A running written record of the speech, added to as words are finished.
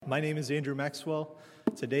My name is Andrew Maxwell.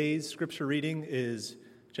 Today's scripture reading is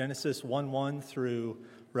Genesis 1:1 through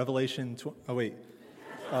Revelation,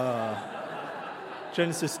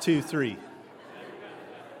 Genesis 2:3.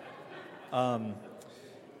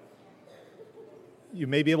 You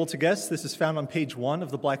may be able to guess this is found on page 1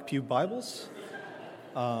 of the Black Pew Bibles.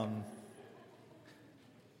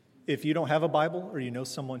 If you don't have a Bible or you know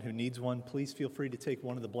someone who needs one, please feel free to take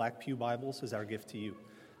one of the Black Pew Bibles as our gift to you.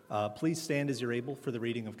 Please stand as you're able for the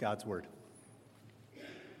reading of God's Word.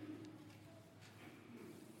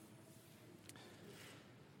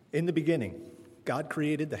 In the beginning, God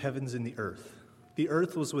created the heavens and the earth. The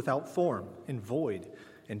earth was without form and void,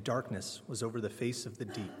 and darkness was over the face of the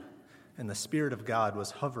deep. And the Spirit of God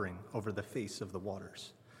was hovering over the face of the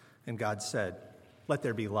waters. And God said, "Let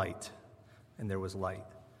there be light." And there was light.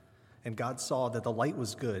 And God saw that the light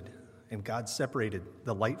was good, and God separated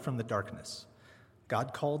the light from the darkness.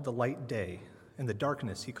 God called the light day, and the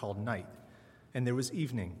darkness he called night. And there was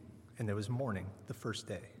evening, and there was morning, the first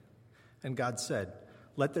day. And God said,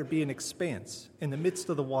 "Let there be an expanse in the midst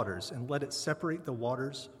of the waters, and let it separate the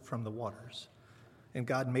waters from the waters." And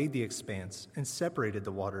God made the expanse, and separated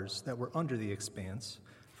the waters that were under the expanse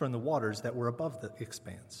from the waters that were above the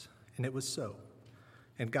expanse. And it was so.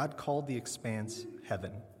 And God called the expanse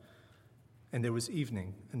heaven. And there was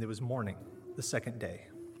evening, and there was morning, the second day.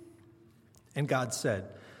 And God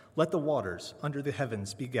said, "Let the waters under the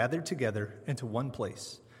heavens be gathered together into one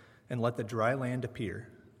place, and let the dry land appear."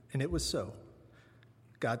 And it was so.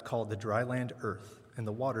 God called the dry land earth, and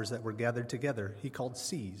the waters that were gathered together he called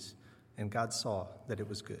seas, and God saw that it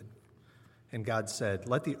was good. And God said,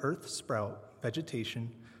 "Let the earth sprout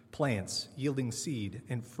vegetation, plants yielding seed,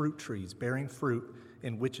 and fruit trees bearing fruit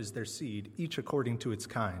in which is their seed, each according to its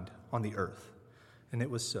kind, on the earth." And it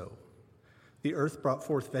was so. The earth brought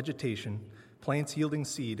forth vegetation, plants yielding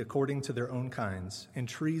seed according to their own kinds, and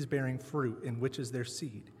trees bearing fruit in which is their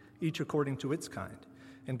seed, each according to its kind.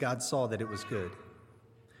 And God saw that it was good.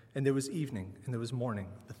 And there was evening, and there was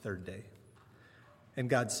morning, the third day.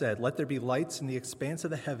 And God said, "Let there be lights in the expanse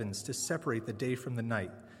of the heavens to separate the day from the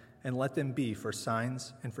night, and let them be for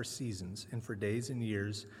signs and for seasons and for days and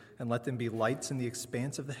years, and let them be lights in the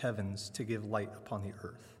expanse of the heavens to give light upon the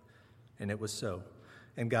earth." And it was so.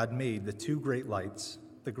 And God made the two great lights,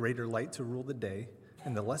 the greater light to rule the day,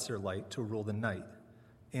 and the lesser light to rule the night,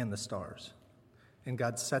 and the stars. And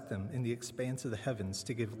God set them in the expanse of the heavens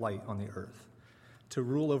to give light on the earth, to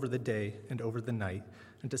rule over the day and over the night,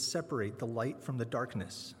 and to separate the light from the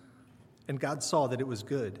darkness. And God saw that it was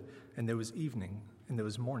good, and there was evening, and there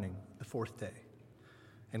was morning, the fourth day.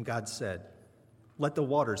 And God said, "Let the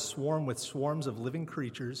waters swarm with swarms of living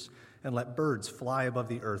creatures, and let birds fly above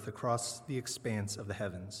the earth across the expanse of the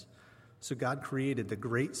heavens." So God created the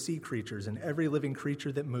great sea creatures and every living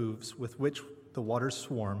creature that moves, with which the waters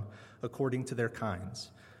swarm, according to their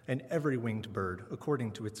kinds, and every winged bird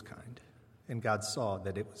according to its kind. And God saw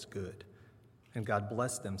that it was good. And God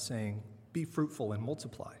blessed them, saying, "Be fruitful and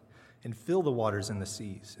multiply, and fill the waters and the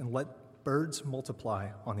seas, and let birds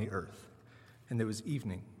multiply on the earth." And there was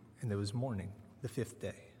evening, and there was morning, the fifth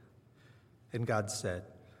day. And God said,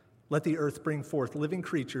 "Let the earth bring forth living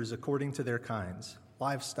creatures according to their kinds,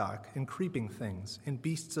 livestock and creeping things, and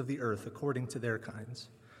beasts of the earth according to their kinds."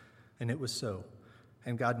 And it was so.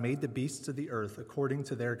 And God made the beasts of the earth according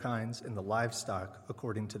to their kinds, and the livestock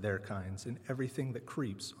according to their kinds, and everything that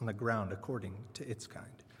creeps on the ground according to its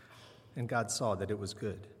kind. And God saw that it was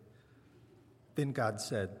good. Then God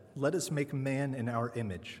said, "Let us make man in our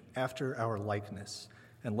image, after our likeness,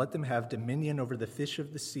 and let them have dominion over the fish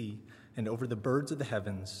of the sea, and over the birds of the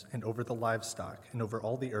heavens, and over the livestock, and over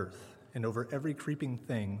all the earth, and over every creeping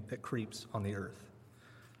thing that creeps on the earth."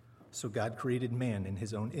 So God created man in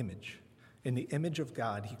his own image. In the image of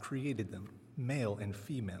God he created them, male and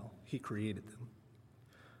female he created them.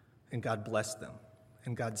 And God blessed them,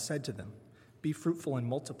 and God said to them, "Be fruitful and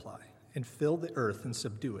multiply, and fill the earth and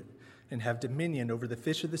subdue it, and have dominion over the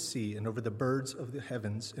fish of the sea, and over the birds of the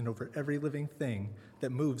heavens, and over every living thing that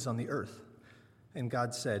moves on the earth." And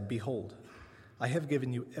God said, "Behold, I have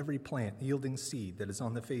given you every plant yielding seed that is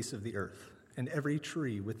on the face of the earth, and every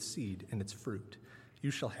tree with seed in its fruit. You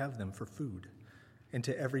shall have them for food. And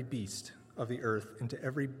to every beast of the earth, and to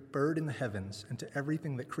every bird in the heavens, and to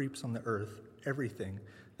everything that creeps on the earth, everything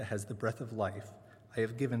that has the breath of life, I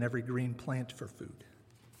have given every green plant for food."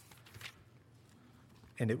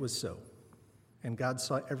 And it was so. And God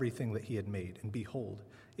saw everything that he had made, and behold,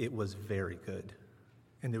 it was very good.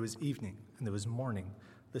 And there was evening, and there was morning,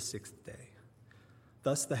 the sixth day.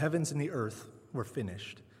 Thus the heavens and the earth were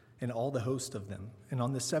finished, and all the host of them. And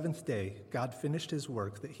on the seventh day God finished his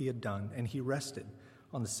work that he had done, and he rested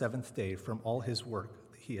on the seventh day from all his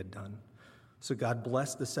work that he had done. So God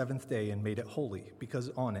blessed the seventh day and made it holy,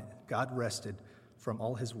 because on it God rested from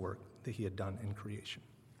all his work that he had done in creation.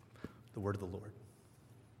 The word of the Lord.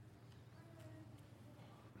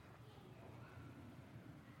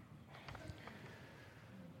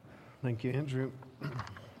 Thank you, Andrew.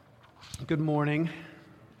 Good morning.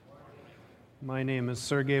 My name is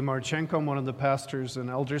Sergei Marchenko. I'm one of the pastors and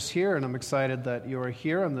elders here, and I'm excited that you are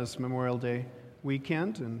here on this Memorial Day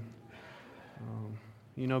weekend. And,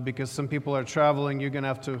 because some people are traveling, you're going to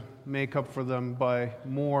have to make up for them by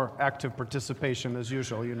more active participation as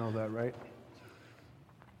usual. You know that, right?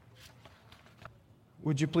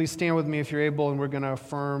 Would you please stand with me if you're able, and we're going to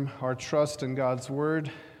affirm our trust in God's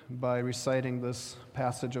Word by reciting this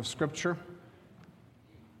passage of Scripture.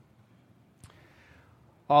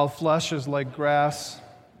 All flesh is like grass,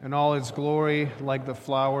 and all its glory like the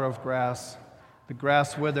flower of grass. The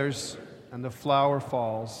grass withers, and the flower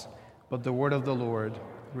falls, but the word of the Lord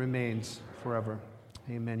remains forever.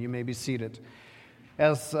 Amen. You may be seated.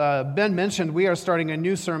 As Ben mentioned, we are starting a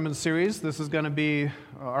new sermon series. This is going to be,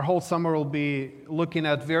 our whole summer will be looking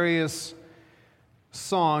at various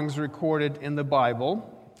songs recorded in the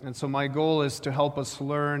Bible. And so my goal is to help us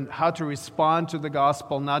learn how to respond to the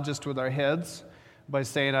gospel, not just with our heads, by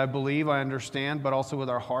saying, I believe, I understand, but also with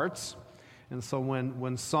our hearts. And so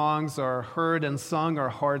when songs are heard and sung, our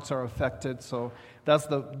hearts are affected. So that's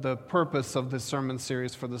the purpose of this sermon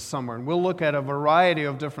series for the summer. And we'll look at a variety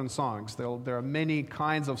of different songs. There are many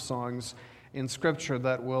kinds of songs in Scripture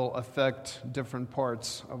that will affect different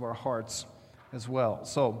parts of our hearts as well.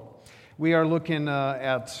 So we are looking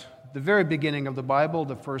at the very beginning of the Bible,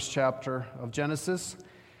 the first chapter of Genesis.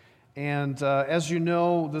 And as you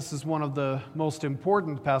know, this is one of the most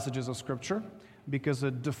important passages of Scripture because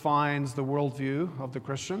it defines the worldview of the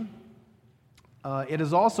Christian. It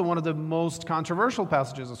is also one of the most controversial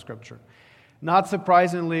passages of Scripture. Not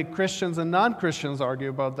surprisingly, Christians and non-Christians argue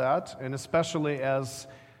about that, and especially as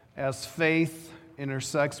faith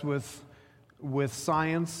intersects with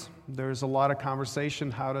science. There's a lot of conversation.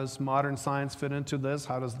 How does modern science fit into this?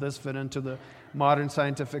 How does this fit into the modern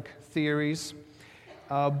scientific theories?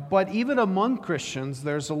 But even among Christians,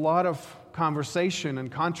 there's a lot of conversation and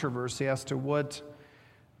controversy as to what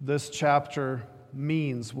this chapter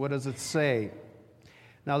means. What does it say?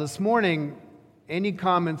 Now, this morning, any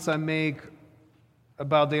comments I make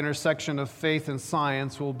about the intersection of faith and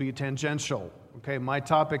science will be tangential. Okay, my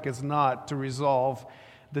topic is not to resolve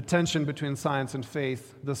the tension between science and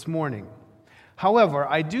faith this morning. However,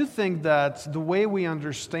 I do think that the way we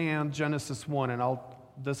understand Genesis 1, and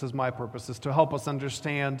this is my purpose, is to help us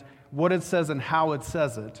understand what it says and how it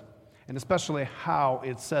says it, and especially how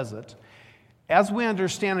it says it. As we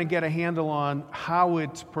understand and get a handle on how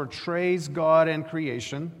it portrays God and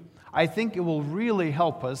creation, I think it will really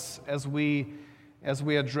help us as we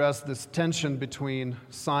address this tension between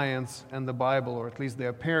science and the Bible, or at least the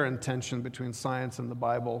apparent tension between science and the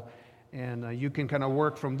Bible. And you can kind of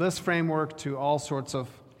work from this framework to all sorts of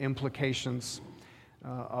implications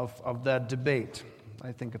of that debate.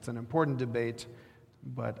 I think it's an important debate,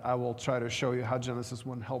 but I will try to show you how Genesis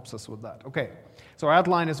 1 helps us with that. Okay, so our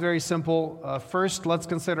outline is very simple. First, let's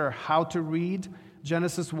consider how to read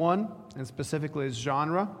Genesis 1, and specifically its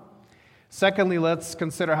genre. Secondly, let's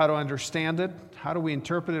consider how to understand it. How do we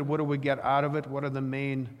interpret it? What do we get out of it? What are the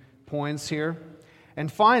main points here?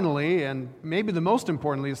 And finally, and maybe the most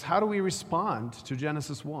importantly, is how do we respond to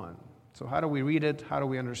Genesis 1? So how do we read it? How do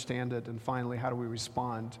we understand it? And finally, how do we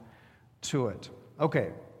respond to it?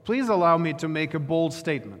 Okay, please allow me to make a bold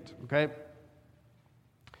statement, okay?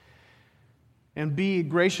 And be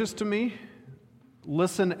gracious to me.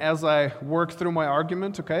 Listen as I work through my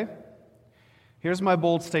argument, okay? Here's my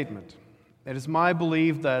bold statement. It is my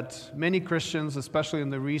belief that many Christians, especially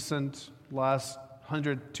in the recent last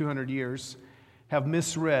 100, 200 years, have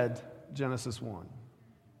misread Genesis 1.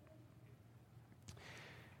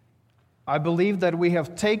 I believe that we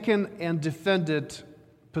have taken and defended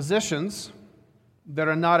positions that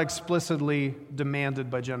are not explicitly demanded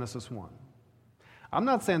by Genesis 1. I'm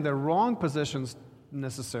not saying they're wrong positions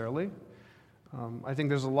necessarily. I think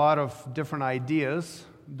there's a lot of different ideas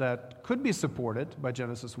that could be supported by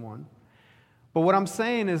Genesis 1. But what I'm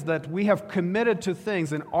saying is that we have committed to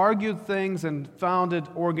things and argued things and founded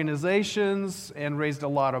organizations and raised a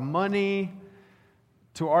lot of money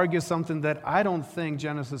to argue something that I don't think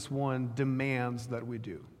Genesis 1 demands that we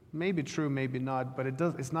do. Maybe true, maybe not, but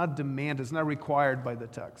it's not demanded, it's not required by the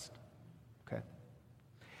text. Okay?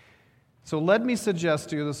 So let me suggest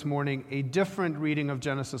to you this morning a different reading of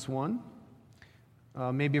Genesis 1.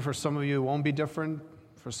 Maybe for some of you it won't be different.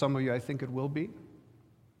 For some of you I think it will be.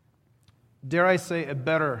 Dare I say, a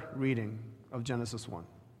better reading of Genesis 1.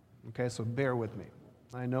 Okay, so bear with me.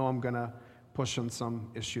 I know I'm going to push on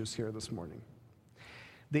some issues here this morning.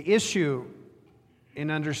 The issue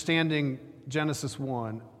in understanding Genesis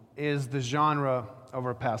 1 is the genre of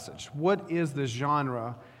our passage. What is the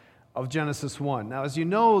genre of Genesis 1? Now, as you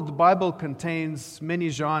know, the Bible contains many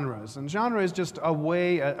genres, and genre is just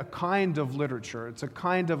a kind of literature. It's a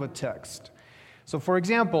kind of a text. So, for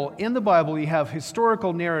example, in the Bible, you have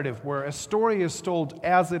historical narrative where a story is told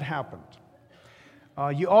as it happened.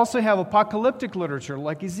 You also have apocalyptic literature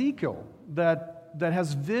like Ezekiel that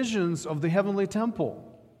has visions of the heavenly temple.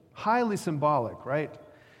 Highly symbolic, right?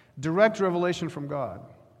 Direct revelation from God.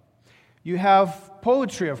 You have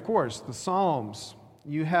poetry, of course, the Psalms.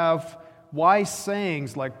 You have wise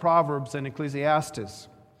sayings like Proverbs and Ecclesiastes.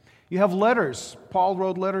 You have letters. Paul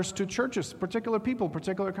wrote letters to churches, particular people,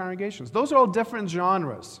 particular congregations. Those are all different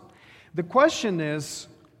genres. The question is,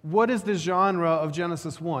 what is the genre of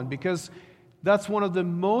Genesis 1? Because that's one of the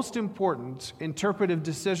most important interpretive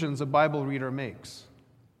decisions a Bible reader makes.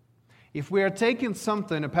 If we are taking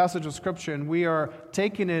something, a passage of Scripture, and we are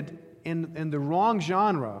taking it in the wrong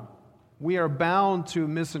genre, we are bound to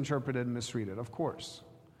misinterpret it and misread it, of course.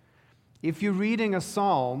 If you're reading a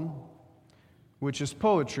psalm, which is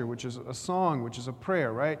poetry, which is a song, which is a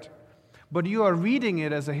prayer, right? But you are reading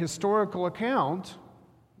it as a historical account,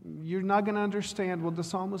 you're not going to understand what the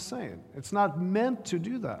psalm was saying. It's not meant to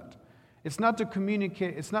do that. It's not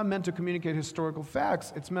meant to communicate historical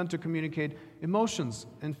facts. It's meant to communicate emotions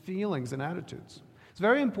and feelings and attitudes. It's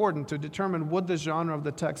very important to determine what the genre of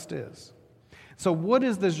the text is. So what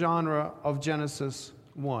is the genre of Genesis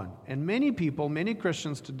 1? And many people, many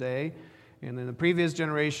Christians today, and in the previous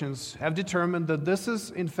generations, have determined that this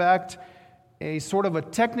is, in fact, a sort of a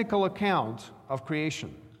technical account of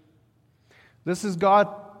creation. This is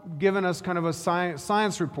God giving us kind of a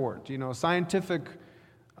science report, a scientific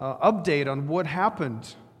update on what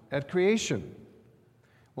happened at creation.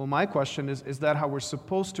 Well, my question is that how we're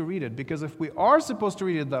supposed to read it? Because if we are supposed to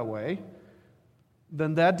read it that way,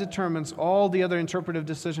 then that determines all the other interpretive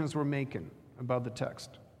decisions we're making about the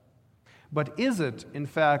text. But is it, in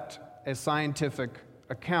fact, a scientific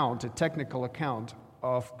account, a technical account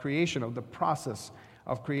of creation, of the process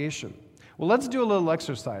of creation? Well, let's do a little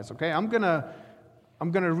exercise, okay? I'm gonna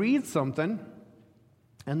read something,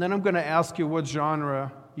 and then I'm going to ask you what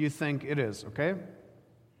genre you think it is, okay?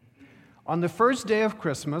 On the first day of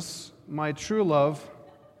Christmas, my true love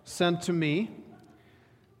sent to me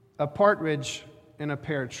a partridge in a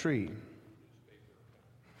pear tree.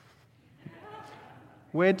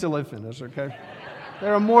 Wait till I finish, okay?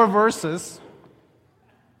 There are more verses.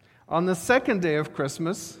 On the second day of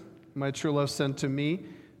Christmas, my true love sent to me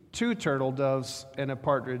 2 turtle doves and a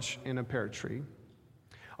partridge in a pear tree.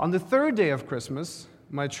 On the third day of Christmas,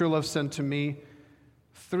 my true love sent to me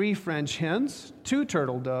 3 French hens, 2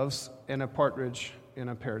 turtle doves, and a partridge in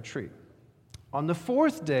a pear tree. On the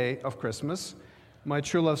fourth day of Christmas, my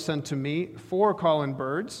true love sent to me 4 calling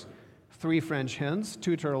birds, 3 French hens,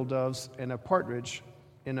 2 turtle doves, and a partridge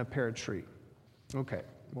in a pear tree. Okay,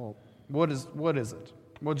 well, what is it?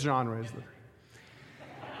 What genre is it?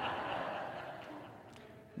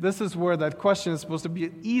 This is where that question is supposed to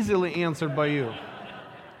be easily answered by you.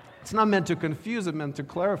 It's not meant to confuse, it's meant to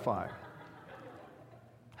clarify.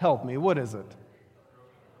 Help me, what is it?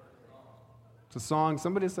 It's a song.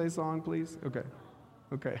 Somebody say song, please.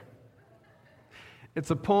 Okay. It's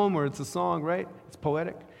a poem or it's a song, right? It's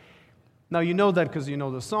poetic. Now, you know that because you know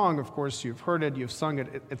the song. Of course, you've heard it, you've sung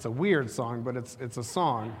it. It's a weird song, but it's a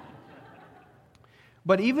song.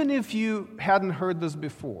 But even if you hadn't heard this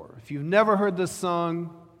before, if you've never heard this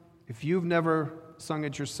sung, if you've never sung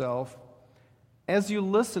it yourself, as you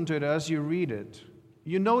listen to it, as you read it,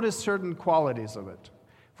 you notice certain qualities of it.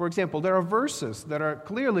 For example, there are verses that are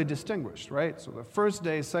clearly distinguished, right? So the first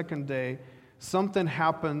day, second day, something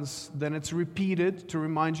happens, then it's repeated to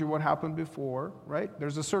remind you what happened before, right?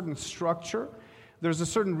 There's a certain structure. There's a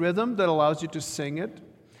certain rhythm that allows you to sing it.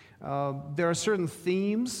 There are certain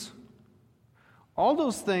themes. All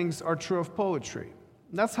those things are true of poetry.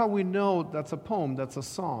 That's how we know that's a poem, that's a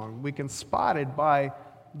song. We can spot it by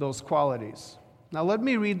those qualities. Now let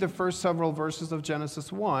me read the first several verses of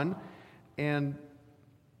Genesis 1 and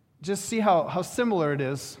just see how similar it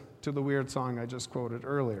is to the weird song I just quoted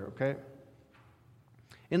earlier, okay?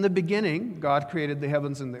 In the beginning, God created the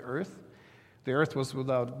heavens and the earth. The earth was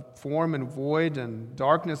without form and void, and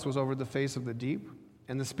darkness was over the face of the deep,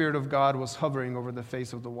 and the Spirit of God was hovering over the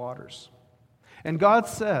face of the waters. And God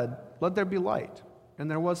said, "Let there be light,"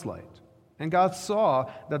 and there was light. And God saw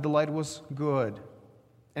that the light was good.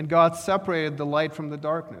 And God separated the light from the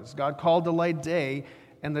darkness. God called the light day,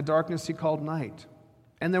 and the darkness he called night.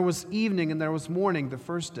 And there was evening and there was morning the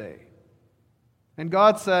first day. And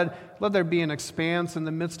God said, let there be an expanse in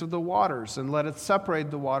the midst of the waters, and let it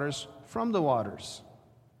separate the waters from the waters.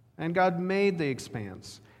 And God made the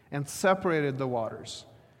expanse and separated the waters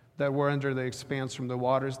that were under the expanse from the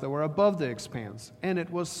waters that were above the expanse. And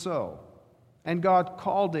it was so. And God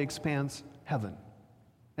called the expanse heaven.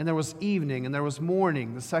 And there was evening and there was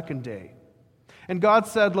morning the second day. And God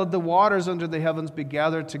said, let the waters under the heavens be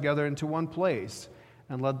gathered together into one place,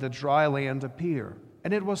 and let the dry land appear.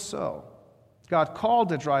 And it was so. God called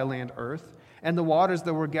the dry land earth, and the waters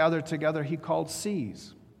that were gathered together he called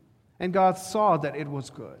seas. And God saw that it was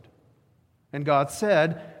good. And God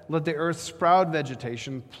said, let the earth sprout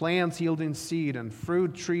vegetation, plants yielding seed, and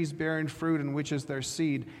fruit trees bearing fruit in which is their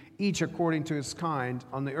seed, each according to its kind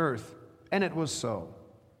on the earth. And it was so.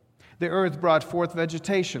 The earth brought forth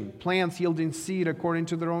vegetation, plants yielding seed according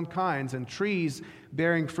to their own kinds, and trees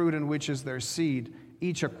bearing fruit in which is their seed,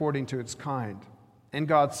 each according to its kind. And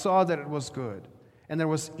God saw that it was good. And there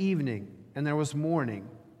was evening, and there was morning,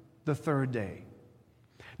 the third day.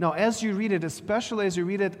 Now, as you read it, especially as you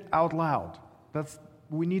read it out loud,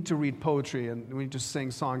 we need to read poetry and we need to sing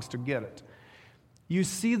songs to get it. You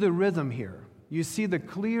see the rhythm here. You see the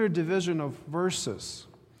clear division of verses.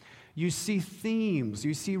 You see themes.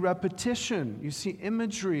 You see repetition. You see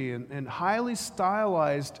imagery and highly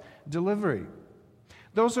stylized delivery.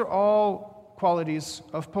 Those are all qualities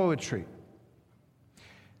of poetry.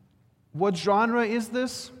 What genre is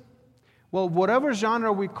this? Well, whatever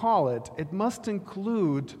genre we call it, it must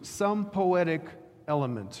include some poetic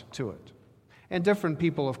element to it. And different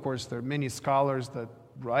people, of course, there are many scholars that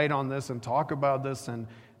write on this and talk about this, and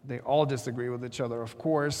they all disagree with each other, of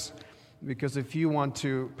course, because if you want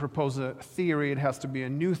to propose a theory, it has to be a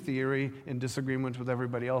new theory in disagreement with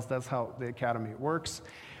everybody else. That's how the academy works.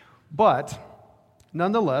 But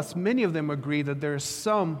nonetheless, many of them agree that there is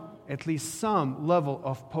at least some level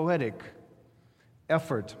of poetic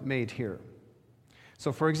effort made here.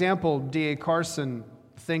 So, for example, D.A. Carson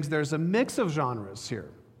thinks there's a mix of genres here,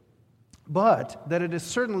 but that it is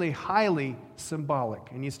certainly highly symbolic.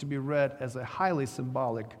 It needs to be read as a highly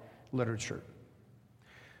symbolic literature.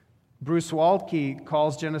 Bruce Waltke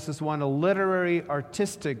calls Genesis 1 a literary,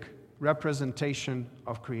 artistic representation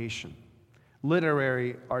of creation.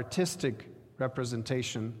 Literary, artistic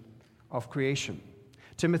representation of creation.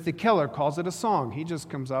 Timothy Keller calls it a song. He just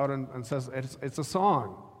comes out and says it's a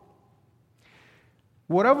song.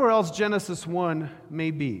 Whatever else Genesis 1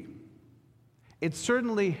 may be, it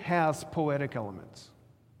certainly has poetic elements.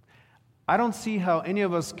 I don't see how any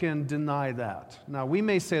of us can deny that. Now, we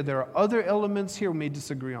may say there are other elements here. We may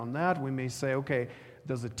disagree on that. We may say, okay,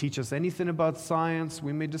 does it teach us anything about science?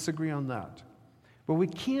 We may disagree on that. But we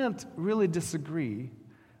can't really disagree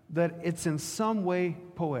that it's in some way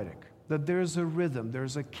poetic, that there's a rhythm,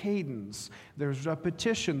 there's a cadence, there's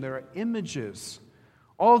repetition, there are images.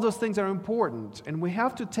 All of those things are important, and we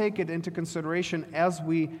have to take it into consideration as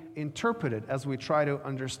we interpret it, as we try to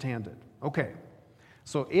understand it. Okay,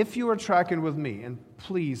 so if you are tracking with me, and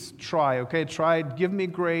please try, give me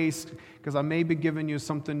grace, because I may be giving you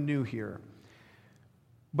something new here.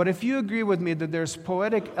 But if you agree with me that there's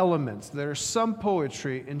poetic elements, there's some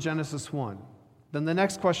poetry in Genesis 1, then the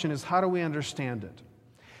next question is, how do we understand it?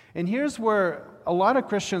 And here's where a lot of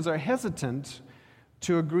Christians are hesitant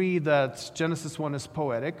to agree that Genesis 1 is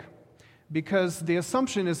poetic, because the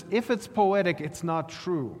assumption is if it's poetic, it's not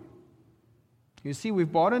true. You see,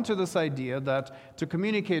 we've bought into this idea that to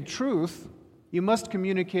communicate truth, you must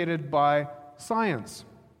communicate it by science,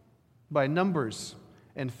 by numbers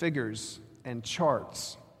and figures and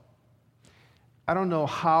charts. I don't know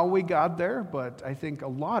how we got there, but I think a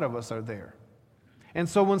lot of us are there. And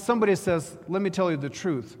so when somebody says, let me tell you the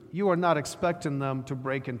truth, you are not expecting them to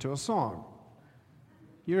break into a song.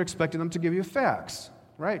 You're expecting them to give you facts,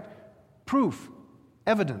 right? Proof,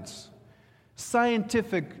 evidence,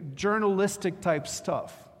 scientific, journalistic type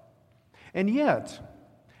stuff. And yet,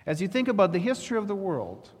 as you think about the history of the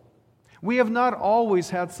world, we have not always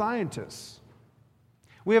had scientists.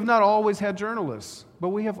 We have not always had journalists, but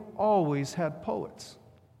we have always had poets.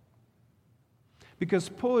 Because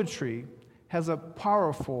poetry has a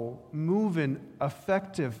powerful, moving,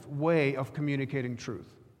 effective way of communicating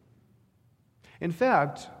truth. In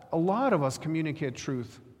fact, a lot of us communicate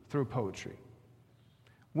truth through poetry.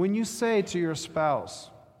 When you say to your spouse,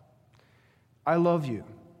 I love you,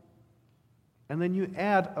 and then you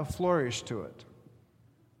add a flourish to it,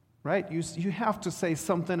 right? You have to say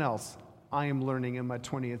something else. I am learning in my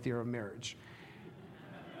 20th year of marriage.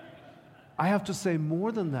 I have to say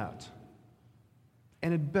more than that,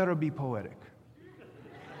 and it better be poetic.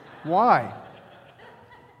 Why?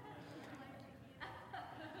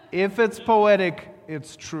 If it's poetic,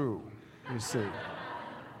 it's true, you see.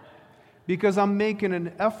 Because I'm making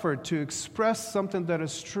an effort to express something that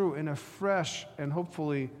is true in a fresh and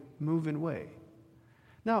hopefully moving way.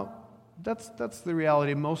 Now, that's the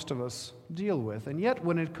reality most of us deal with. And yet,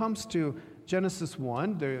 when it comes to Genesis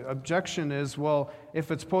 1, the objection is, well,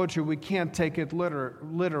 if it's poetry, we can't take it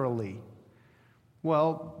literally.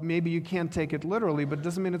 Well, maybe you can't take it literally, but it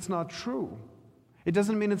doesn't mean it's not true. It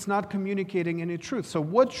doesn't mean it's not communicating any truth. So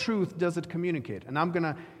what truth does it communicate? And I'm going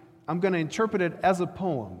to interpret it as a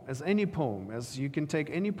poem, as any poem, as you can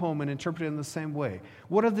take any poem and interpret it in the same way.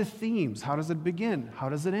 What are the themes? How does it begin? How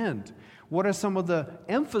does it end? What are some of the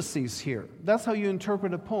emphases here? That's how you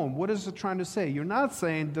interpret a poem. What is it trying to say? You're not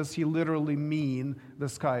saying, does he literally mean the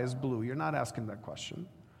sky is blue? You're not asking that question.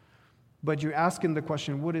 But you're asking the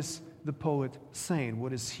question, what is the poet saying?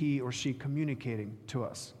 What is he or she communicating to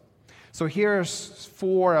us? So here's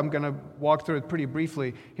four, I'm going to walk through it pretty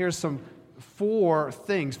briefly. Here's some four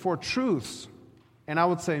things, four truths, and I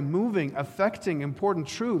would say moving, affecting, important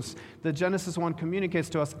truths that Genesis 1 communicates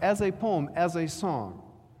to us as a poem, as a song.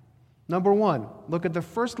 Number one, look at the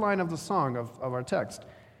first line of the song of our text.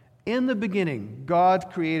 In the beginning,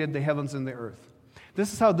 God created the heavens and the earth.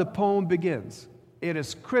 This is how the poem begins. It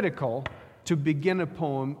is critical to begin a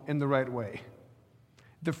poem in the right way.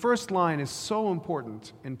 The first line is so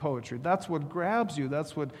important in poetry. That's what grabs you.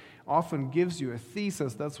 That's what often gives you a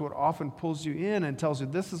thesis. That's what often pulls you in and tells you,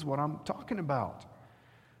 this is what I'm talking about.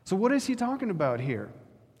 So what is he talking about here?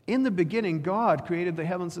 In the beginning, God created the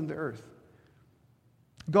heavens and the earth.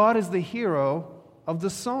 God is the hero of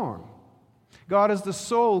the song. God is the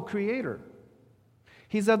sole creator.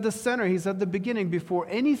 He's at the center. He's at the beginning. Before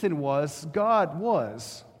anything was, God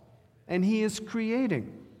was. And he is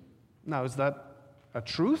creating. Now, is that a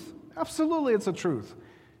truth? Absolutely, it's a truth.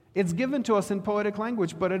 It's given to us in poetic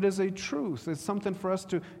language, but it is a truth. It's something for us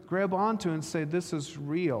to grab onto and say, this is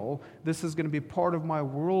real. This is going to be part of my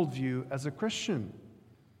worldview as a Christian.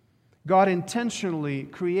 God intentionally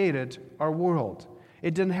created our world.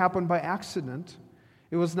 It didn't happen by accident.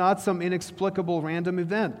 It was not some inexplicable random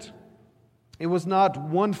event. It was not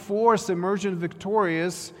one force emergent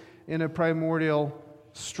victorious in a primordial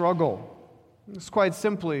struggle. It's quite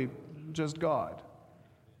simply just God.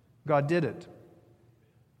 God did it.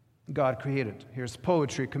 God created. Here's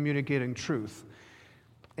poetry communicating truth.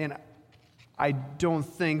 And I don't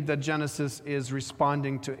think that Genesis is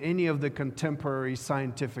responding to any of the contemporary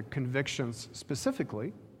scientific convictions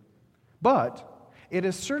specifically, but it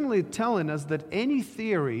is certainly telling us that any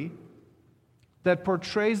theory that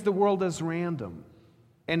portrays the world as random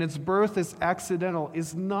and its birth is accidental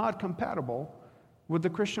is not compatible with the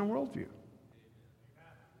Christian worldview.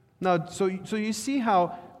 Now, so you see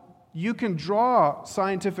how you can draw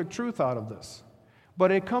scientific truth out of this, but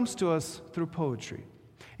it comes to us through poetry.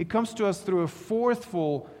 It comes to us through a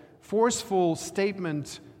forceful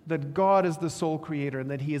statement that God is the sole creator and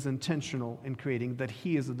that he is intentional in creating, that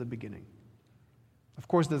he is at the beginning. Of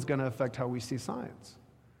course, that's going to affect how we see science.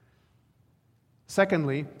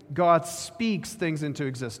 Secondly, God speaks things into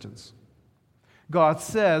existence. God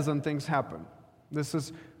says and things happen. This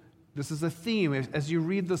is a theme. As you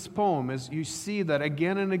read this poem, as you see that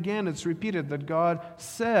again and again it's repeated that God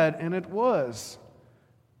said and it was,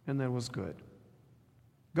 and that was good.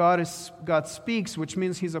 God speaks, which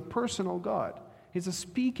means he's a personal God. He's a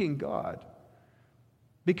speaking God.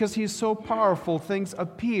 Because he's so powerful, things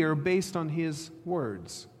appear based on his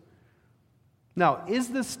words. Now, is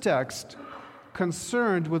this text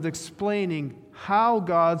concerned with explaining how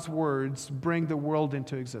God's words bring the world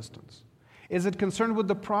into existence? Is it concerned with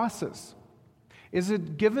the process? Is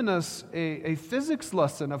it giving us a physics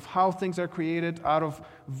lesson of how things are created out of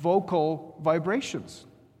vocal vibrations?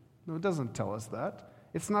 No, it doesn't tell us that.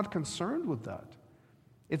 It's not concerned with that.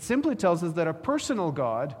 It simply tells us that a personal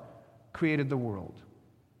God created the world.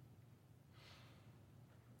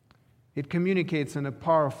 It communicates in a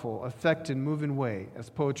powerful, effective, moving way, as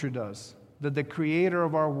poetry does, that the creator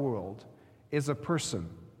of our world is a person,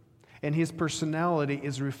 and his personality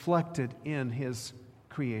is reflected in his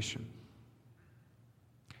creation.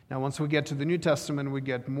 Now, once we get to the New Testament, we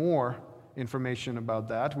get more information about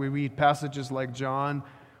that. We read passages like John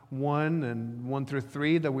 1 and 1 through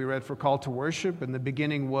 3 that we read for call to worship. In the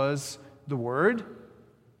beginning was the Word.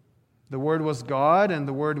 The Word was God, and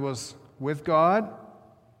the Word was with God.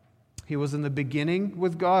 He was in the beginning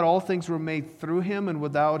with God. All things were made through him, and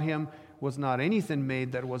without him was not anything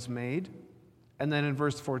made that was made. And then in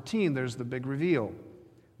verse 14, there's the big reveal.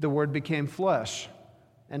 The Word became flesh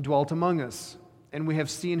and dwelt among us, and we have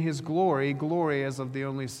seen his glory, glory as of the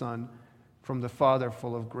only Son from the Father,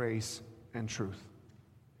 full of grace and truth.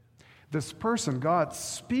 This person, God,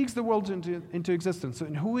 speaks the world into existence.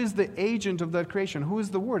 And who is the agent of that creation? Who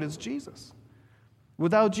is the Word? It's Jesus.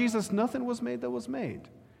 Without Jesus, nothing was made that was made.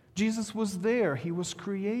 Jesus was there. He was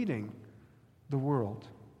creating the world.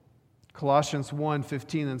 Colossians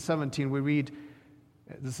 1:15 and 17, we read,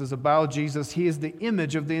 this is about Jesus. He is the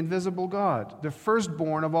image of the invisible God, the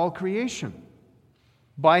firstborn of all creation.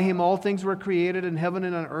 By him all things were created in heaven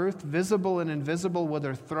and on earth, visible and invisible,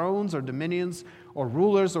 whether thrones or dominions or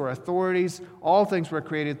rulers or authorities. All things were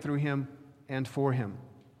created through him and for him.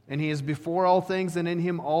 And he is before all things, and in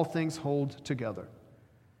him all things hold together.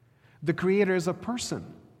 The Creator is a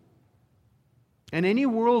person. And any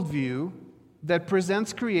worldview that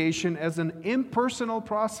presents creation as an impersonal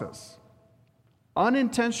process,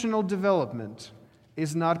 unintentional development,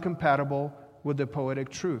 is not compatible with the poetic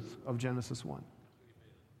truth of Genesis 1.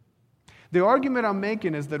 The argument I'm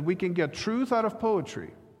making is that we can get truth out of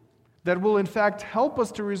poetry that will in fact help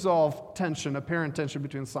us to resolve tension, apparent tension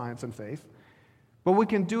between science and faith, but we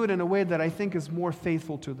can do it in a way that I think is more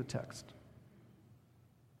faithful to the text.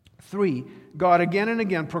 3, God again and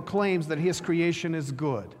again proclaims that his creation is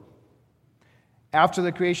good. After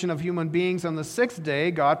the creation of human beings on the 6th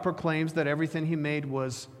day, God proclaims that everything he made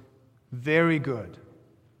was very good.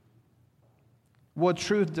 What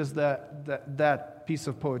truth does that piece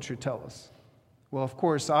of poetry tell us? Well, of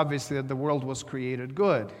course, obviously, that the world was created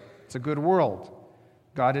good. It's a good world.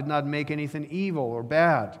 God did not make anything evil or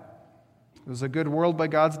bad. It was a good world by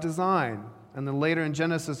God's design. And then later in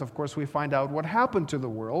Genesis, of course, we find out what happened to the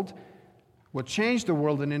world, what changed the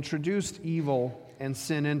world and introduced evil and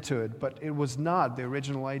sin into it. But it was not the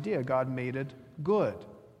original idea. God made it good.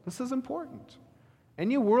 This is important.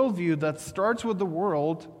 Any worldview that starts with the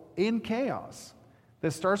world in chaos,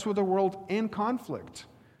 that starts with the world in conflict,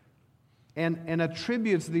 and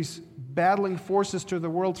attributes these battling forces to the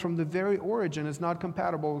world from the very origin is not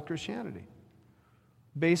compatible with Christianity,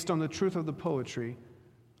 based on the truth of the poetry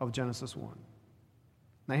of Genesis 1.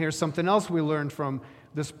 Now here's something else we learned from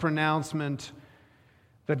this pronouncement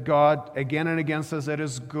that God again and again says it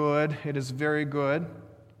is good, it is very good.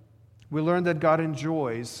 We learned that God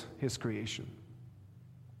enjoys his creation.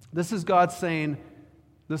 This is God saying,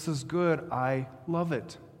 this is good, I love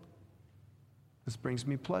it. This brings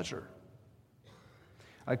me pleasure.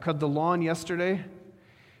 I cut the lawn yesterday,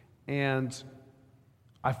 and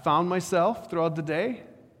I found myself throughout the day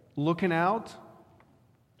looking out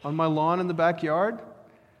on my lawn in the backyard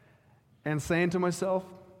and saying to myself,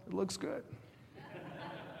 it looks good.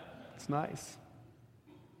 It's nice.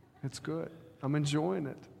 It's good. I'm enjoying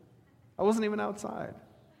it. I wasn't even outside,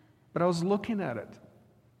 but I was looking at it.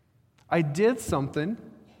 I did something,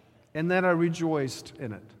 and then I rejoiced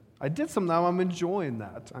in it. I did something, now I'm enjoying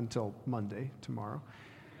that until Monday, tomorrow.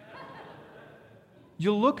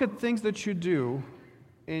 You look at things that you do,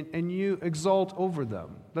 and you exalt over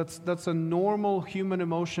them. That's a normal human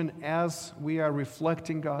emotion as we are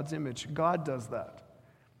reflecting God's image. God does that.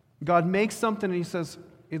 God makes something and he says,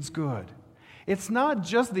 it's good. It's not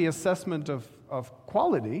just the assessment of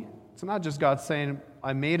quality. It's not just God saying,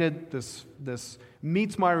 I made it, this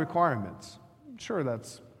meets my requirements. Sure,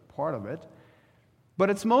 that's part of it. But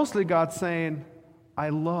it's mostly God saying, I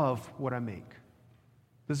love what I make.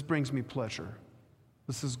 This brings me pleasure.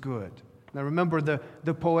 This is good. Now remember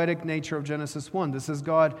the poetic nature of Genesis 1. This is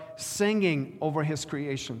God singing over his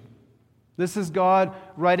creation. This is God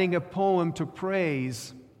writing a poem to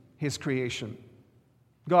praise his creation.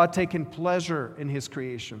 God taking pleasure in his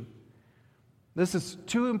creation. This is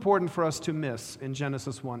too important for us to miss in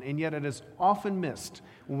Genesis 1, and yet it is often missed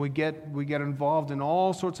when we get involved in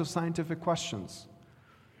all sorts of scientific questions.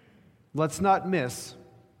 Let's not miss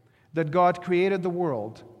that God created the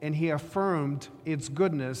world and he affirmed its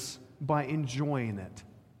goodness by enjoying it.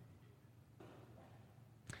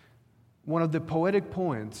 One of the poetic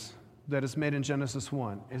points that is made in Genesis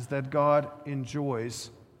 1 is that God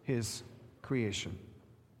enjoys his creation.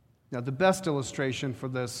 Now, the best illustration for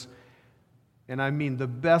this, and I mean the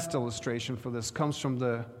best illustration for this, comes from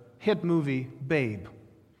the hit movie Babe.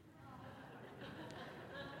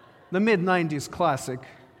 The mid-90s classic,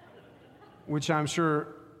 which I'm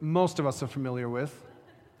sure most of us are familiar with.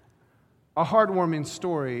 A heartwarming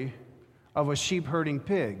story of a sheep-herding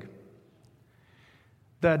pig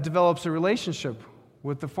that develops a relationship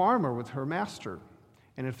with the farmer, with her master,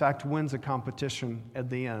 and in fact wins a competition at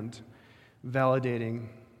the end, validating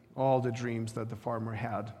all the dreams that the farmer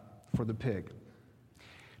had for the pig.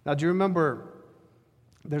 Now, do you remember,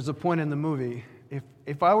 there's a point in the movie,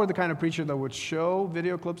 if I were the kind of preacher that would show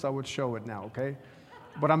video clips, I would show it now, okay?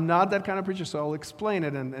 But I'm not that kind of preacher, so I'll explain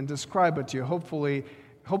it and describe it to you. Hopefully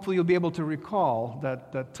you'll be able to recall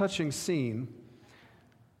that touching scene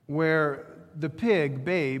where the pig,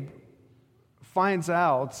 Babe, finds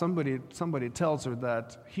out, somebody tells her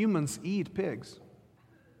that humans eat pigs.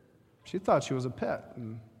 She thought she was a pet.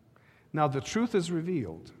 And now the truth is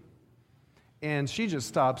revealed. And she just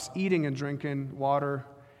stops eating and drinking water,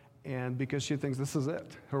 and because she thinks this is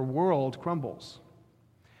it. Her world crumbles.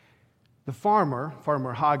 The Farmer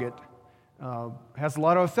Hoggett, has a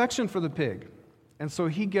lot of affection for the pig. And so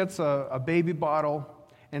he gets a baby bottle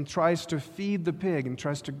and tries to feed the pig and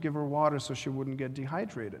tries to give her water so she wouldn't get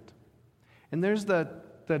dehydrated. And there's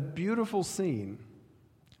that beautiful scene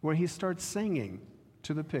where he starts singing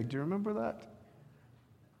to the pig. Do you remember that?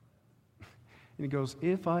 And he goes,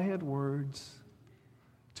 "If I had words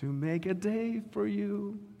to make a day for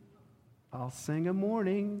you, I'll sing a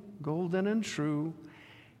morning, golden and true."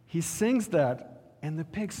 He sings that, and the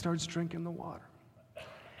pig starts drinking the water.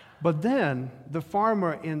 But then the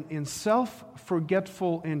farmer, in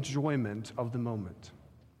self-forgetful enjoyment of the moment,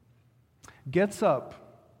 gets up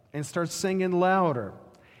and starts singing louder,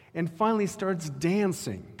 and finally starts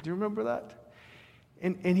dancing. Do you remember that?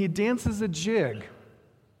 And he dances a jig.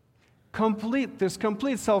 There's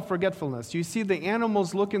complete self-forgetfulness. You see the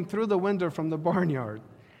animals looking through the window from the barnyard,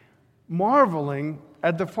 marveling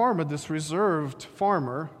at the farmer, this reserved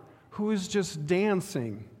farmer, who is just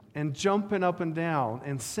dancing and jumping up and down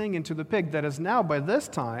and singing to the pig that is now, by this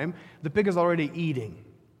time, the pig is already eating.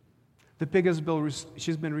 The pig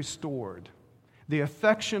she's been restored. The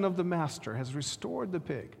affection of the master has restored the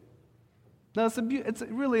pig. Now, it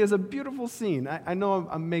really is a beautiful scene. I know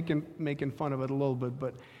I'm making fun of it a little bit,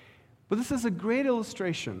 but this is a great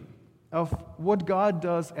illustration of what God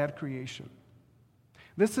does at creation.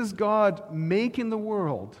 This is God making the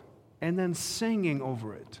world and then singing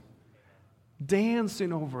over it,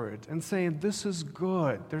 dancing over it, and saying, this is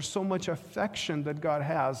good. There's so much affection that God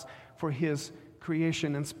has for His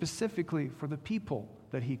creation, and specifically for the people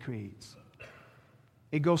that He creates.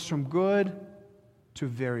 It goes from good to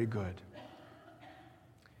very good.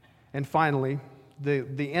 And finally,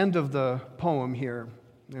 the end of the poem here,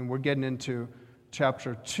 and we're getting into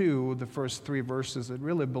chapter 2, the first 3 verses. It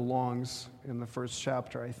really belongs in the first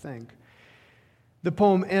chapter, I think. The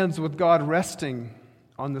poem ends with God resting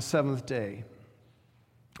on the 7th day.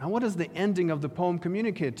 And what does the ending of the poem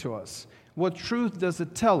communicate to us? What truth does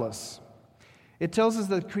it tell us? It tells us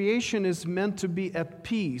that creation is meant to be at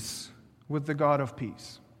peace with the God of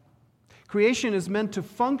peace. Creation is meant to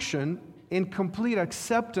function in complete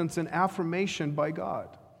acceptance and affirmation by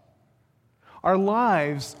God. Our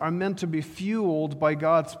lives are meant to be fueled by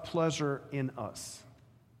God's pleasure in us.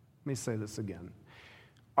 Let me say this again.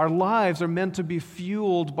 Our lives are meant to be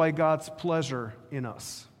fueled by God's pleasure in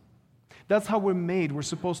us. That's how we're made. We're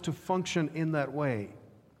supposed to function in that way.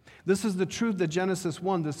 This is the truth that Genesis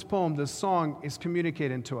 1, this poem, this song, is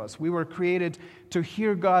communicating to us. We were created to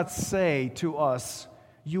hear God say to us,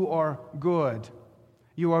 "You are good.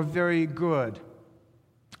 You are very good.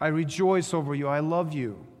 I rejoice over you. I love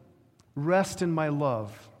you. Rest in my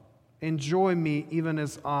love. Enjoy me even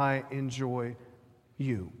as I enjoy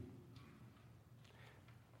you."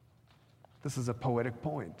 This is a poetic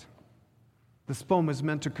point. This poem is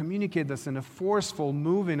meant to communicate this in a forceful,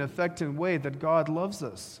 moving, affecting way, that God loves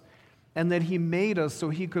us and that He made us so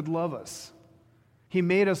He could love us. He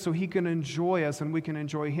made us so He can enjoy us and we can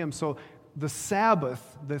enjoy Him. So the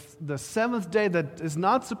Sabbath, the 7th day that is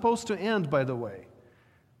not supposed to end, by the way.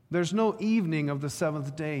 There's no evening of the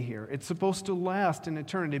 7th day here. It's supposed to last in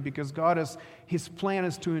eternity because His plan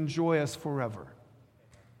is to enjoy us forever.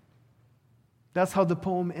 That's how the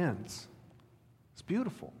poem ends. It's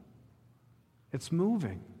beautiful. It's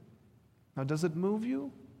moving. Now, does it move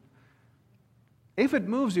you? If it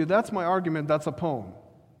moves you, that's my argument, that's a poem.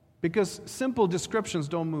 Because simple descriptions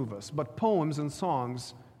don't move us, but poems and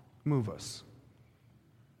songs move us.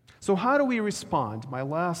 So how do we respond? My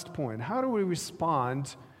last point. How do we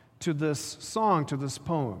respond to this song, to this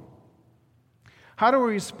poem? How do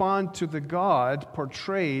we respond to the God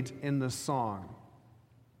portrayed in this song?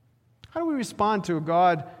 How do we respond to a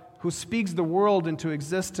God who speaks the world into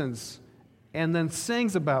existence and then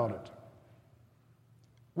sings about it?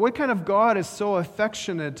 What kind of God is so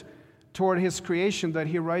affectionate toward His creation that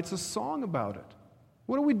He writes a song about it?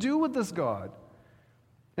 What do we do with this God?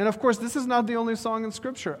 And of course, this is not the only song in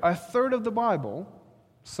Scripture. A third of the Bible,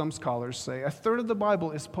 some scholars say, a third of the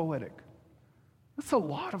Bible is poetic. That's a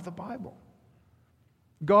lot of the Bible.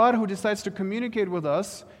 God, who decides to communicate with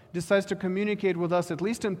us, decides to communicate with us, at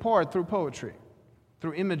least in part, through poetry,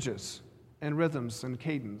 through images and rhythms and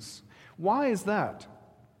cadence. Why is that?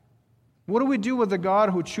 What do we do with the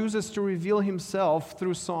God who chooses to reveal Himself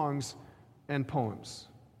through songs and poems?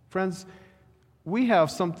 Friends, we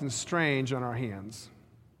have something strange on our hands.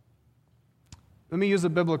 let me use a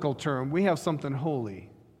biblical term, we have something holy.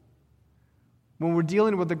 When we're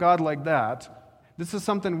dealing with a God like that, this is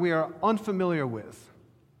something we are unfamiliar with.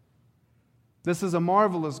 This is a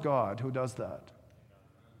marvelous God who does that.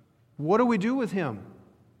 What do we do with him?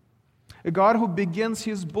 A God who begins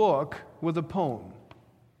his book with a poem.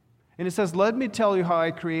 And it says, let me tell you how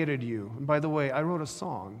I created you. And by the way, I wrote a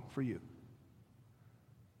song for you.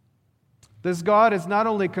 This God is not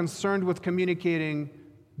only concerned with communicating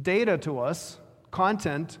data to us,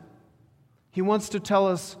 content, he wants to tell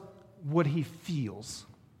us what he feels.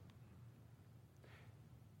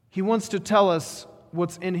 He wants to tell us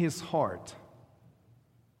what's in his heart.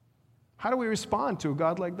 How do we respond to a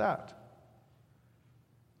God like that?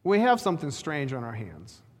 We have something strange on our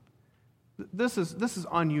hands. This is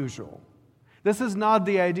unusual. This is not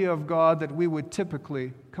the idea of God that we would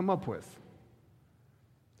typically come up with.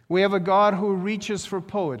 We have a God who reaches for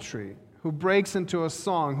poetry, who breaks into a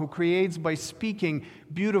song, who creates by speaking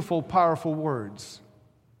beautiful, powerful words.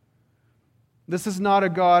 This is not a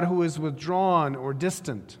God who is withdrawn or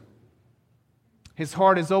distant. His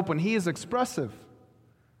heart is open. He is expressive.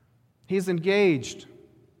 He is engaged.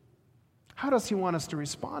 How does he want us to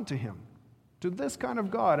respond to him? To this kind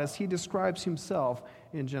of God as he describes himself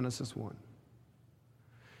in Genesis 1.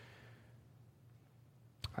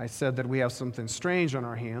 I said that we have something strange on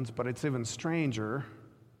our hands, but it's even stranger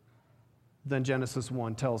than Genesis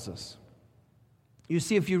 1 tells us. You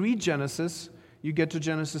see, if you read Genesis, you get to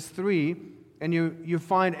Genesis 3, and you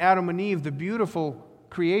find Adam and Eve, the beautiful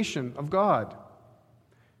creation of God.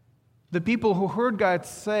 The people who heard God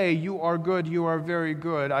say, you are good, you are very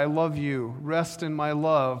good, I love you, rest in my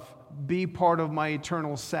love, be part of my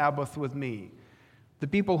eternal Sabbath with me. The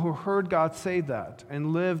people who heard God say that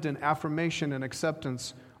and lived in affirmation and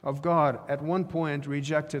acceptance of God at one point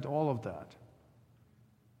rejected all of that.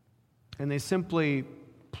 And they simply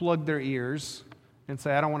plugged their ears and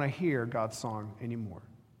say, I don't want to hear God's song anymore.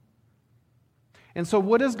 And so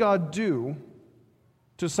what does God do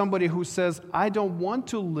to somebody who says, I don't want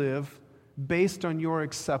to live based on your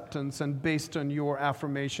acceptance and based on your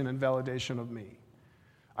affirmation and validation of me?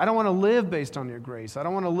 I don't want to live based on your grace. I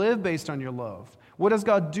don't want to live based on your love. What does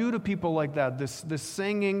God do to people like that? This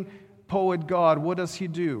singing poet God, what does he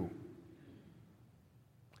do?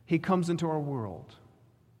 He comes into our world.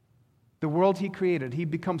 The world he created. He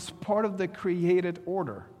becomes part of the created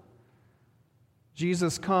order.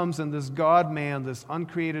 Jesus comes and this God-man, this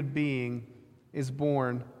uncreated being, is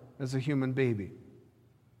born as a human baby.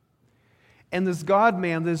 And this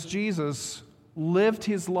God-man, this Jesus, lived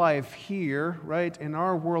his life here, right, in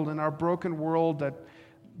our world, in our broken world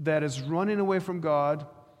that is running away from God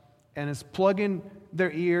and is plugging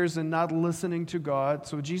their ears and not listening to God.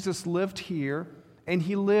 So Jesus lived here, and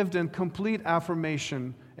he lived in complete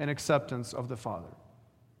affirmation and acceptance of the Father.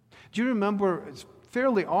 Do you remember,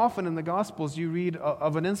 fairly often in the Gospels, you read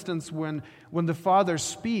of an instance when the Father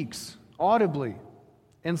speaks audibly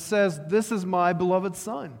and says, this is my beloved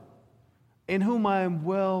Son, in whom I am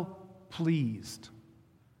well pleased.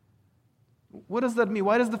 What does that mean?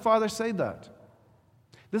 Why does the Father say that?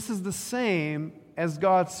 This is the same as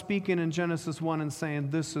God speaking in Genesis 1 and saying,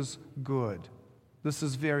 this is good. This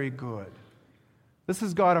is very good. This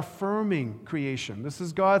is God affirming creation. This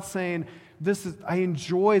is God saying, I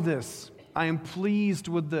enjoy this. I am pleased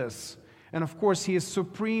with this. And of course, he is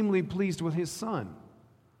supremely pleased with his Son.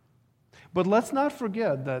 But let's not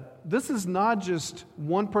forget that this is not just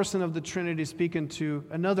one person of the Trinity speaking to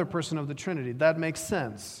another person of the Trinity. That makes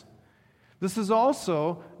sense. This is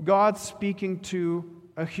also God speaking to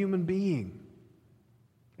a human being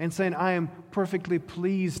and saying, I am perfectly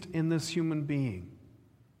pleased in this human being.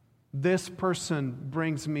 This person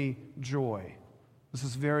brings me joy. This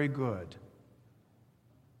is very good.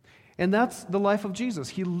 And that's the life of Jesus.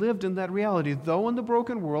 He lived in that reality, though in the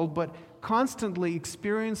broken world, but constantly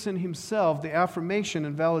experiencing himself the affirmation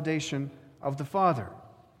and validation of the Father.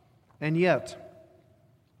 And yet,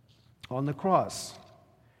 on the cross,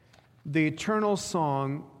 the eternal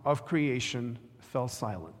song of creation fell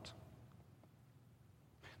silent.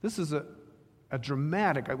 This is a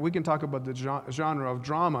dramatic, we can talk about the genre of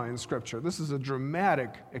drama in Scripture. This is a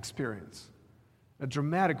dramatic experience, a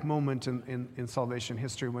dramatic moment in salvation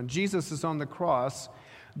history. When Jesus is on the cross,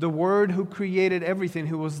 the Word who created everything,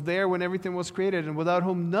 who was there when everything was created and without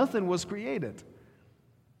whom nothing was created,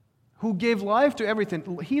 who gave life to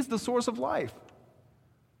everything, he's the source of life.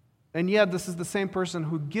 And yet this is the same person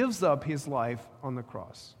who gives up his life on the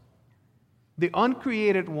cross. The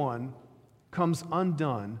uncreated one comes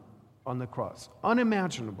undone on the cross.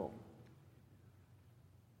 Unimaginable.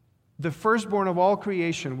 The firstborn of all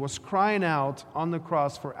creation was crying out on the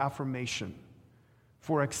cross for affirmation,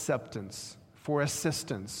 for acceptance, for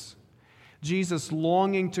assistance. Jesus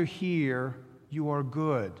longing to hear, "You are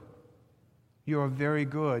good. You are very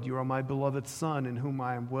good. You are my beloved Son in whom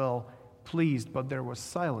I am well pleased." But there was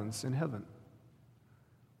silence in heaven.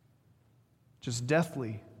 Just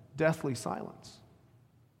deathly silence.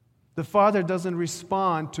 The Father doesn't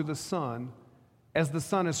respond to the Son as the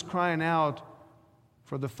Son is crying out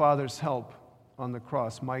for the Father's help on the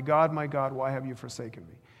cross. My God, why have you forsaken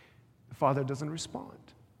me?" The Father doesn't respond.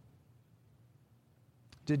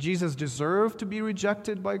 Did Jesus deserve to be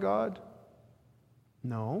rejected by God?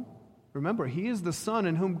 No. Remember, he is the Son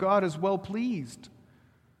in whom God is well pleased.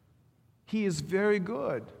 He is very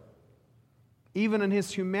good. Even in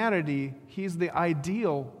his humanity, he's the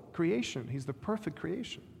ideal creation. He's the perfect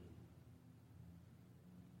creation.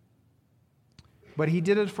 But he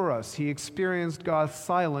did it for us. He experienced God's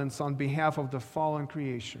silence on behalf of the fallen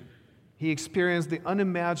creation. He experienced the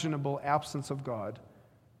unimaginable absence of God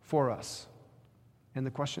for us. And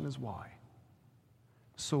the question is why?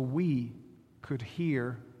 So we could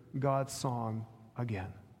hear God's song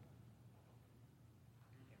again.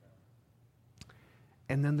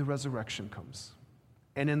 And then the resurrection comes.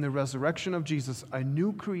 And in the resurrection of Jesus, a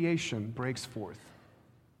new creation breaks forth.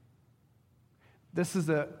 This is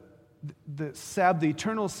the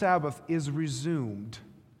eternal Sabbath is resumed.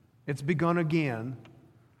 It's begun again.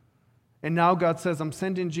 And now God says, I'm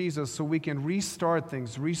sending Jesus so we can restart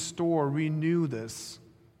things, restore, renew this.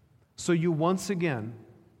 So you once again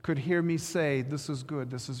could hear me say, "This is good,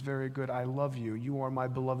 this is very good, I love you, you are my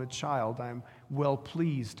beloved child, I'm well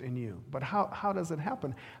pleased in you." But how does it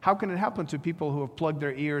happen? How can it happen to people who have plugged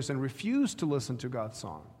their ears and refuse to listen to God's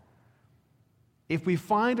song? If we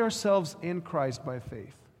find ourselves in Christ by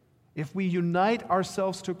faith, if we unite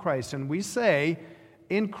ourselves to Christ and we say,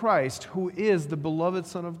 "In Christ, who is the beloved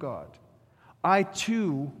Son of God, I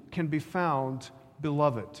too can be found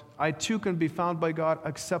beloved. I too can be found by God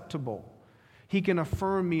acceptable. He can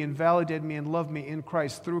affirm me and validate me and love me in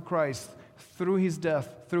Christ, through his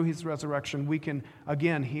death, through his resurrection." We can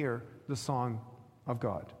again hear the song of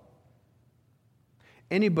God.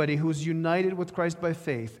 Anybody who's united with Christ by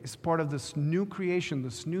faith is part of this new creation,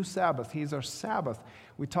 this new Sabbath. He's our Sabbath.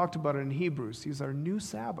 We talked about it in Hebrews. He's our new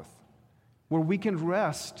Sabbath, where we can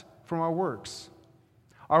rest from our works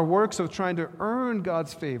of trying to earn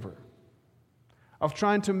God's favor, of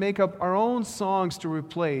trying to make up our own songs to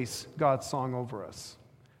replace God's song over us,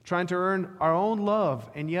 trying to earn our own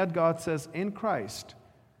love. And yet God says, "In Christ,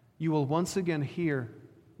 you will once again hear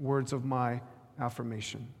words of my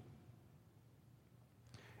affirmation."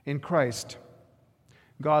 In Christ,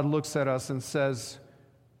 God looks at us and says,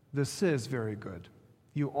 "This is very good.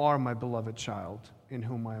 You are my beloved child in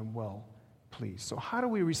whom I am well pleased." So how do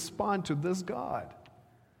we respond to this God?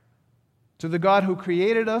 To the God who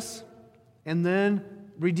created us and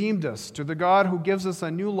then redeemed us, to the God who gives us a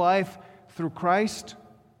new life through Christ?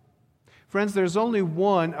 Friends, there's only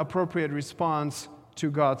one appropriate response to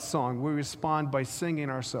God's song. We respond by singing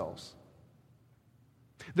ourselves.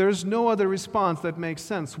 There's no other response that makes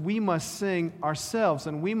sense. We must sing ourselves,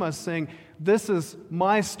 and we must sing, "This is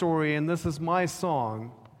my story and this is my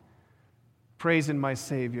song, praising my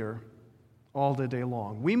Savior all the day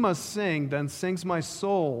long." We must sing, "Then sings my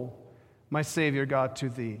soul, my Savior God, to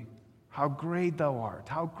thee. How great thou art,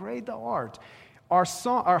 how great thou art." Our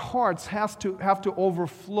hearts have to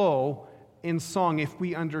overflow in song if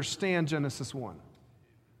we understand Genesis 1.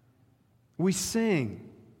 We sing.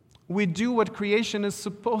 We do what creation is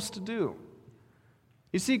supposed to do.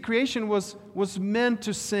 You see, creation was meant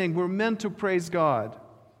to sing. We're meant to praise God.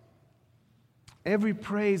 Every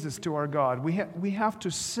praise is to our God. We have to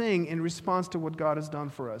sing in response to what God has done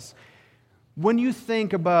for us. When you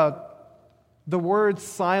think about the word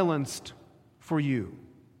 "silenced" for you,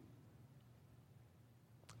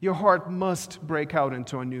 your heart must break out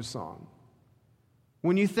into a new song.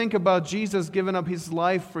 When you think about Jesus giving up his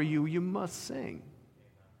life for you, you must sing.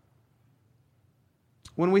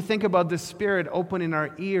 When we think about the Spirit opening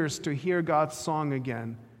our ears to hear God's song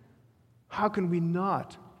again, how can we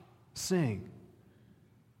not sing?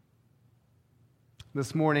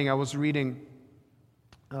 This morning I was reading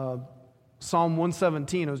Psalm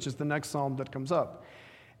 117. It was just the next psalm that comes up.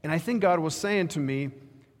 And I think God was saying to me,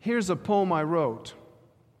 "Here's a poem I wrote.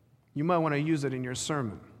 You might want to use it in your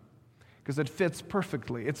sermon because it fits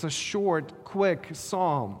perfectly." It's a short, quick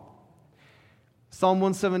psalm. Psalm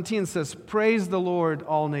 117 says, "Praise the Lord,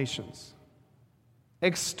 all nations.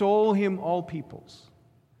 Extol him, all peoples.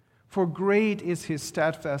 For great is his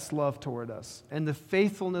steadfast love toward us, and the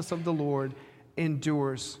faithfulness of the Lord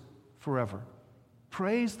endures forever."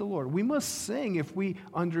 Praise the Lord. We must sing if we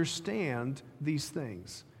understand these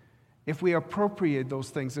things. if we appropriate those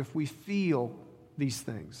things, if we feel these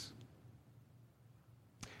things.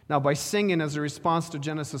 Now, by singing as a response to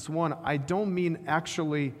Genesis 1, I don't mean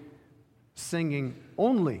actually singing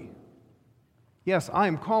only. Yes, I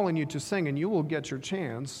am calling you to sing, and you will get your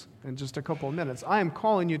chance in just a couple of minutes. I am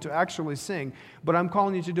calling you to actually sing, but I'm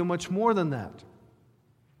calling you to do much more than that.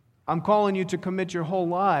 I'm calling you to commit your whole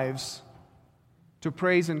lives to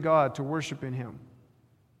praising God, to worshiping Him.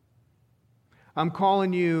 I'm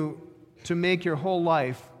calling you to make your whole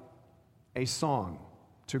life a song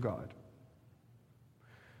to God.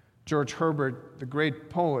 George Herbert, the great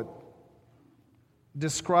poet,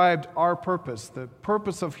 described our purpose, the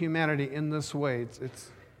purpose of humanity, in this way.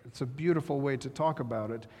 It's a beautiful way to talk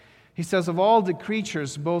about it. He says, of all the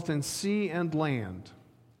creatures, both in sea and land,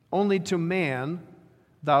 only to man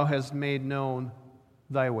thou hast made known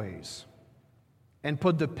thy ways, and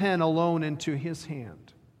put the pen alone into his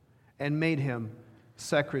hand, and made him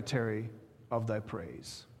secretary of thy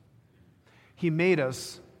praise. He made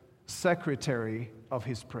us secretary of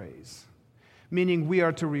his praise, meaning we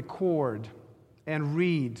are to record and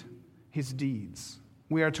read his deeds.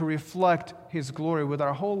 We are to reflect his glory with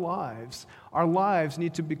our whole lives. Our lives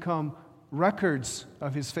need to become records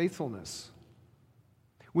of his faithfulness.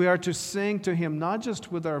 We are to sing to him not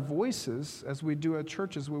just with our voices, as we do at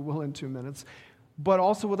church, as we will in 2 minutes, but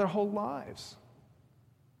also with our whole lives.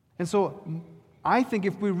 And so I think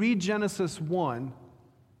if we read Genesis 1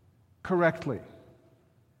 correctly,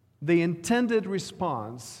 the intended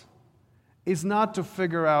response is not to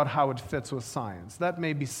figure out how it fits with science. That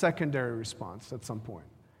may be secondary response at some point.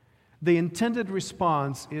 The intended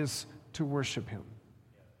response is to worship him.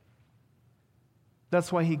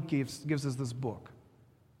 That's why he gives us this book.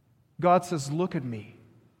 God says, look at me.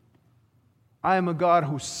 I am a God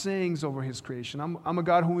who sings over his creation. I'm a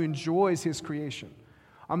God who enjoys his creation.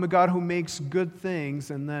 I'm a God who makes good things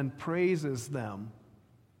and then praises them.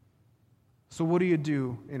 So what do you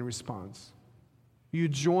do in response? You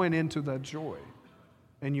join into that joy,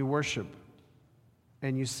 and you worship,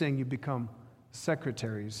 and you sing. You become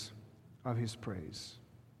secretaries of his praise.